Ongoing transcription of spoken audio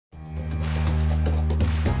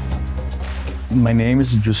My name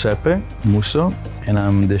is Giuseppe Musso, and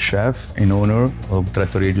I'm the chef and owner of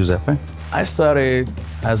Trattoria Giuseppe. I started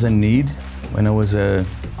as a need when I was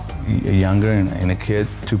younger and a kid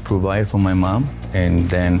to provide for my mom, and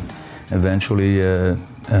then eventually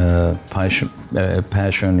passion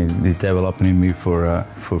is developing in me for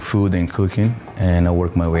food and cooking, and I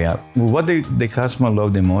work my way up. What the customer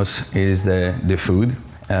love the most is the food,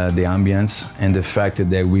 the ambience, and the fact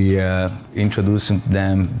that we introduce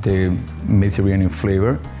them the Mediterranean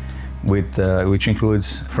flavor, which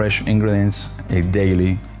includes fresh ingredients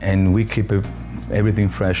daily, and we keep everything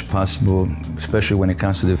fresh possible, especially when it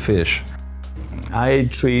comes to the fish. I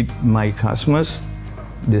treat my customers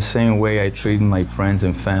the same way I treat my friends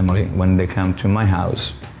and family when they come to my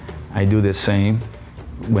house. I do the same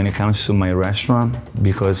when it comes to my restaurant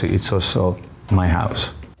because it's also my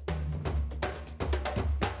house.